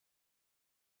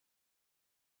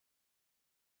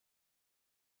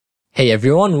Hey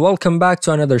everyone, welcome back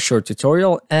to another short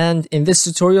tutorial, and in this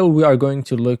tutorial we are going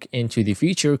to look into the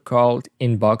feature called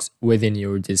Inbox within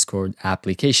your Discord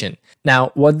application. Now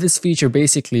what this feature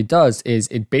basically does is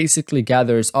it basically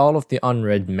gathers all of the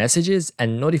unread messages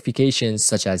and notifications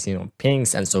such as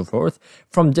pings and so forth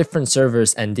from different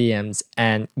servers and DMs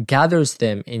and gathers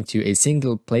them into a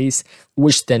single place,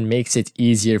 which then makes it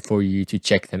easier for you to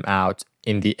check them out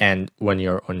in the end when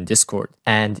you're on Discord.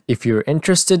 And if you're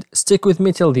interested, stick with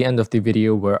me till the end of the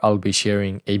video where I'll be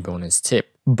sharing a bonus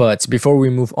tip. But before we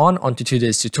move on onto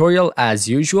today's tutorial, as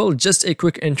usual, just a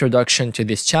quick introduction to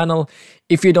this channel.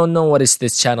 If you don't know what is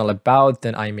this channel about,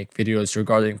 then I make videos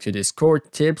regarding to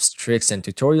Discord tips, tricks, and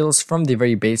tutorials from the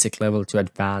very basic level to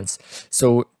advanced.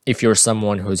 So if you're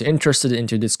someone who's interested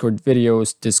into Discord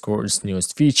videos, Discord's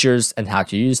newest features, and how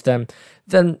to use them,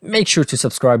 then make sure to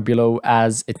subscribe below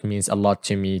as it means a lot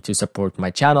to me to support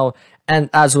my channel. And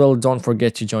as well, don't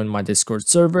forget to join my Discord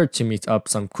server to meet up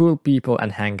some cool people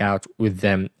and hang out with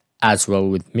them as well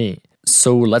with me.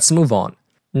 So let's move on.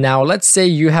 Now, let's say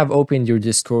you have opened your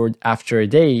Discord after a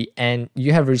day and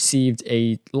you have received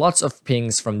lots of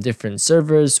pings from different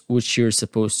servers which you're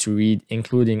supposed to read,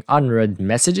 including unread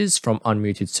messages from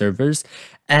unmuted servers.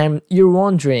 And you're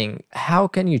wondering, how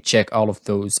can you check all of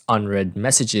those unread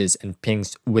messages and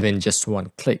pings within just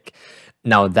one click?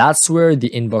 Now, that's where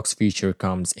the inbox feature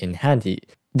comes in handy.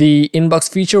 The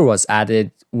inbox feature was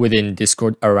added within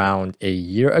Discord around a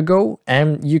year ago,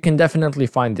 and you can definitely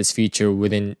find this feature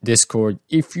within Discord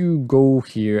if you go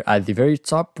here at the very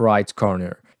top right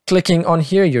corner. Clicking on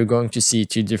here, you're going to see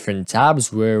two different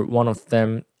tabs where one of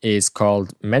them is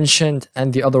called Mentioned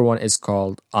and the other one is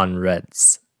called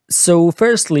Unreads. So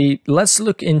firstly, let's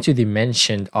look into the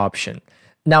Mentioned option.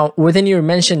 Now, within your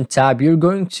Mentioned tab, you're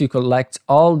going to collect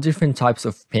all different types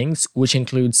of pings, which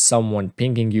includes someone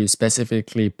pinging you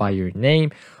specifically by your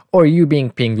name, or you being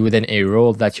pinged within a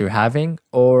role that you're having,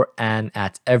 or an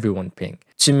 @everyone ping.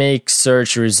 To make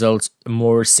search results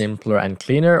more simpler and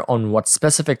cleaner on what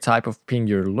specific type of ping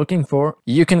you're looking for,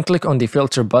 you can click on the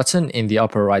filter button in the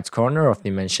upper right corner of the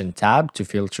Mentioned tab to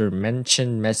filter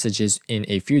mentioned messages in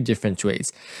a few different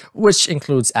ways, which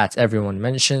includes @everyone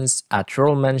mentions,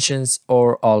 @role mentions,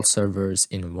 or all servers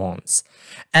in once.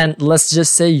 And let's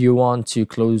just say you want to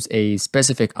close a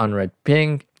specific unread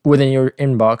ping within your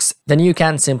inbox, then you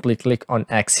can simply click on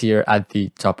X here at the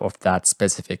top of that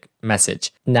specific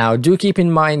message. Now, do keep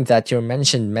in mind that your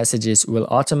mentioned messages will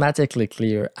automatically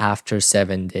clear after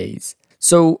 7 days.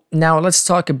 So now let's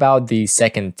talk about the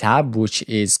second tab, which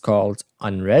is called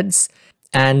Unreads.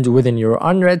 And within your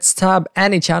Unreads tab,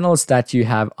 any channels that you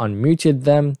have unmuted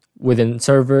them within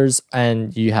servers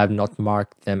and you have not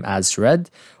marked them as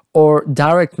read, or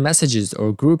direct messages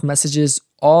or group messages,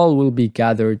 all will be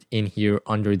gathered in here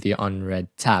under the Unread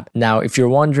tab. Now, if you're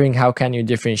wondering how can you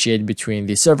differentiate between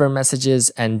the server messages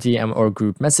and DM or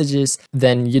group messages,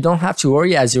 then you don't have to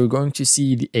worry, as you're going to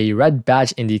see a red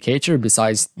badge indicator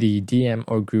besides the DM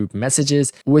or group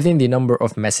messages within the number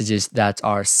of messages that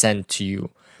are sent to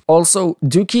you. Also,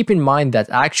 do keep in mind that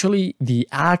actually the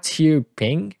 @here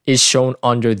ping is shown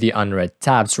under the Unread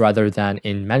tabs rather than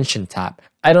in Mentioned tab.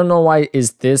 I don't know why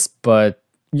is this, but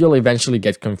you'll eventually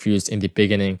get confused in the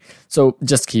beginning, so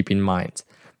just keep in mind.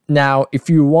 Now, if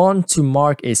you want to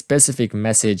mark a specific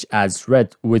message as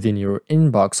read within your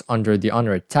inbox under the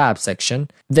Unread tab section,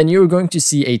 then you're going to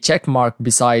see a check mark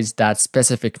besides that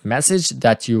specific message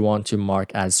that you want to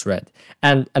mark as read.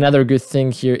 And another good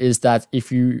thing here is that if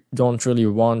you don't really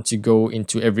want to go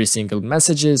into every single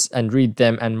messages and read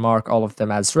them and mark all of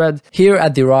them as read, here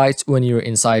at the right when you're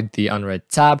inside the Unread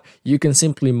tab, you can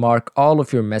simply mark all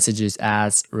of your messages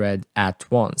as read at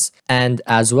once. And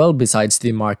as well, besides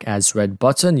the mark as read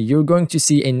button, you're going to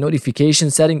see a notification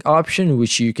setting option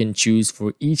which you can choose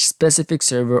for each specific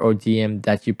server or DM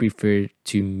that you prefer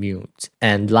to mute.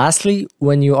 And lastly,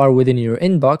 when you are within your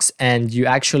inbox and you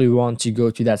actually want to go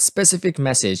to that specific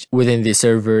message within the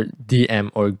server,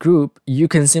 DM, or group, you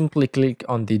can simply click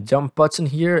on the jump button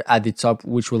here at the top,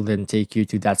 which will then take you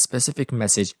to that specific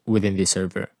message within the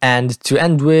server. And to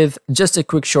end with, just a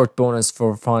quick short bonus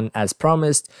for fun as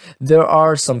promised, there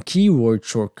are some keyword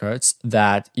shortcuts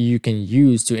that you can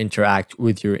use to interact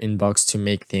with your inbox to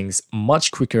make things much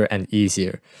quicker and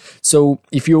easier. So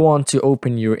if you want to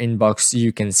open your inbox,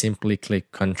 you can simply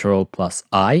click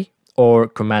Ctrl+I or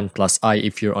Command+I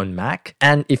if you're on Mac.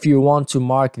 And if you want to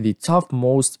mark the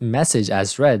topmost message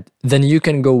as read, then you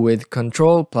can go with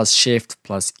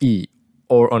Ctrl+Shift+E,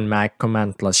 or on Mac,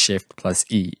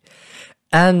 Command+Shift+E.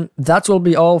 And that will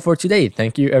be all for today.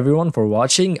 Thank you everyone for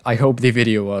watching. I hope the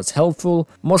video was helpful,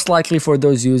 most likely for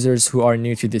those users who are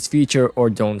new to this feature or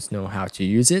don't know how to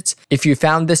use it. If you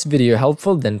found this video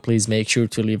helpful, then please make sure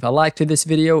to leave a like to this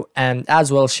video and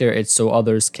as well share it so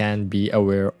others can be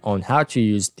aware on how to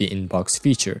use the inbox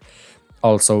feature.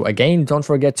 Also, again, don't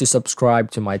forget to subscribe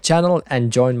to my channel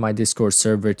and join my Discord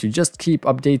server to just keep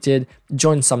updated,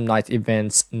 join some night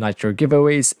events, nitro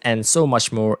giveaways, and so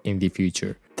much more in the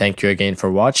future. Thank you again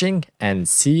for watching and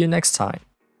see you next time.